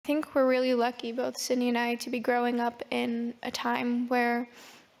think we're really lucky, both Sydney and I, to be growing up in a time where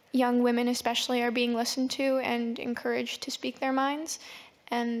young women especially are being listened to and encouraged to speak their minds.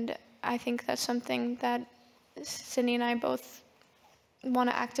 And I think that's something that Sydney and I both want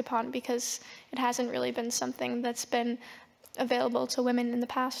to act upon, because it hasn't really been something that's been available to women in the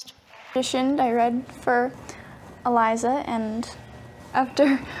past. I read for Eliza, and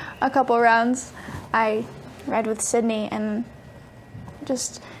after a couple rounds, I read with Sydney, and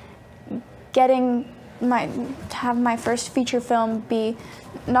just getting to have my first feature film be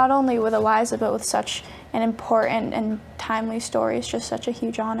not only with Eliza, but with such an important and timely story is just such a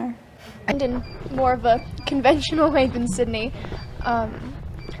huge honor. And in more of a conventional way than Sydney,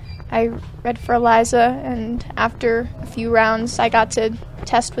 I read for Eliza, and after a few rounds I got to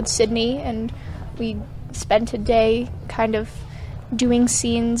test with Sydney, and we spent a day kind of doing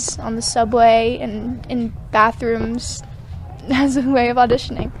scenes on the subway and in bathrooms as a way of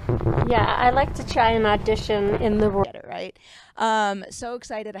auditioning. Yeah, I like to try and audition in the role. Get it right. So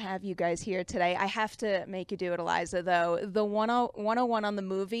excited to have you guys here today. I have to make you do it, Eliza, though. The 101 on the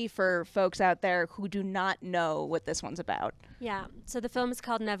movie for folks out there who do not know what this one's about. Yeah, so the film is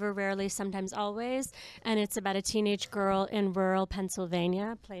called Never, Rarely, Sometimes, Always, and it's about a teenage girl in rural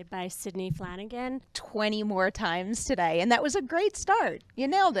Pennsylvania, played by Sydney Flanagan. 20 more times today, and that was a great start. You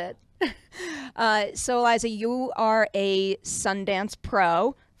nailed it. So, Eliza, you are a Sundance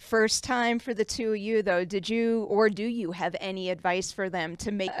pro. First time for the two of you, though. Did you or do you have any advice for them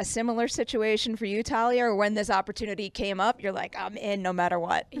to make a similar situation for you, Talia, or when this opportunity came up, you're like, I'm in no matter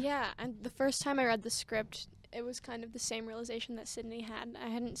what? Yeah, and the first time I read the script, it was kind of the same realization that Sydney had. I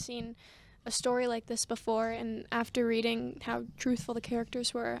hadn't seen a story like this before, and after reading how truthful the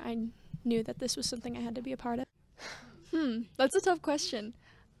characters were, I knew that this was something I had to be a part of. That's a tough question.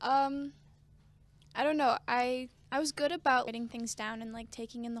 I don't know. I was good about writing things down and like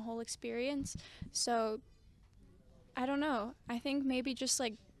taking in the whole experience. So I don't know. I think maybe just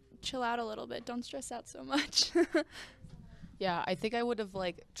like chill out a little bit. Don't stress out so much. Yeah, I think I would have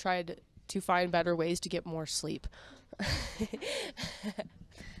like tried to find better ways to get more sleep.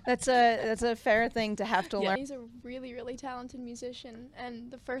 That's a fair thing to have to learn. He's a really, really talented musician,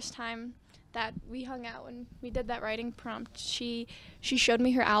 and the first time that we hung out when we did that writing prompt, she showed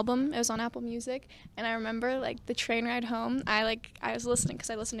me her album. It was on Apple Music, and I remember like the train ride home, I was listening, because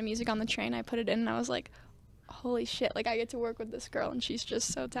I listened to music on the train. I put it in, and I was like, holy shit, like I get to work with this girl, and she's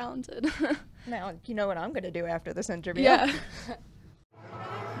just so talented. Now you know what I'm gonna do after this interview. Yeah.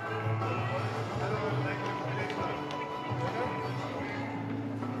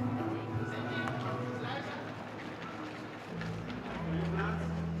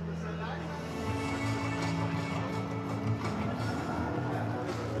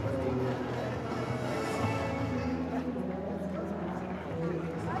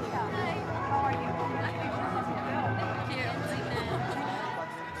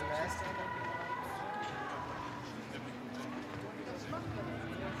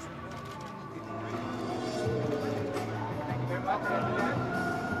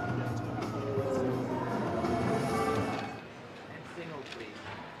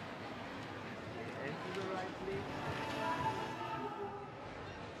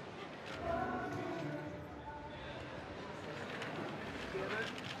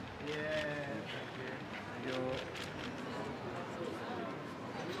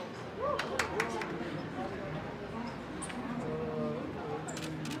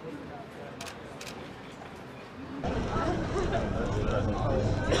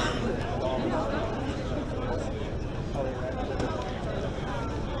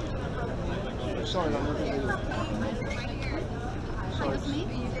 Sorry, I'm looking at you. Sorry.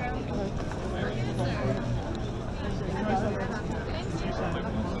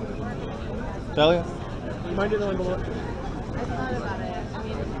 Talia? You mind doing a little more?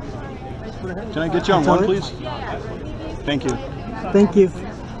 Can I get you on one, please? Thank you. Thank you.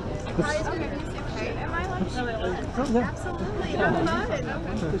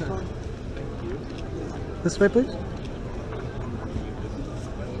 This way, please.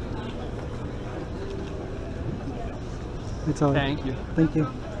 It's all right. Thank you. Thank you.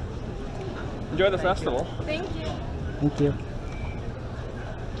 Enjoy the festival. Thank you. Thank you.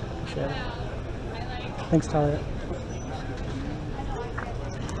 Appreciate it. Thanks, Talia.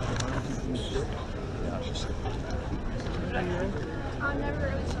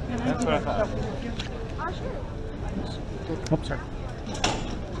 That's what I thought. Oh, sorry.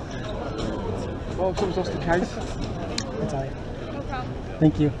 Oh, if someone's lost the case. It's all right. No problem.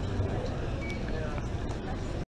 Thank you.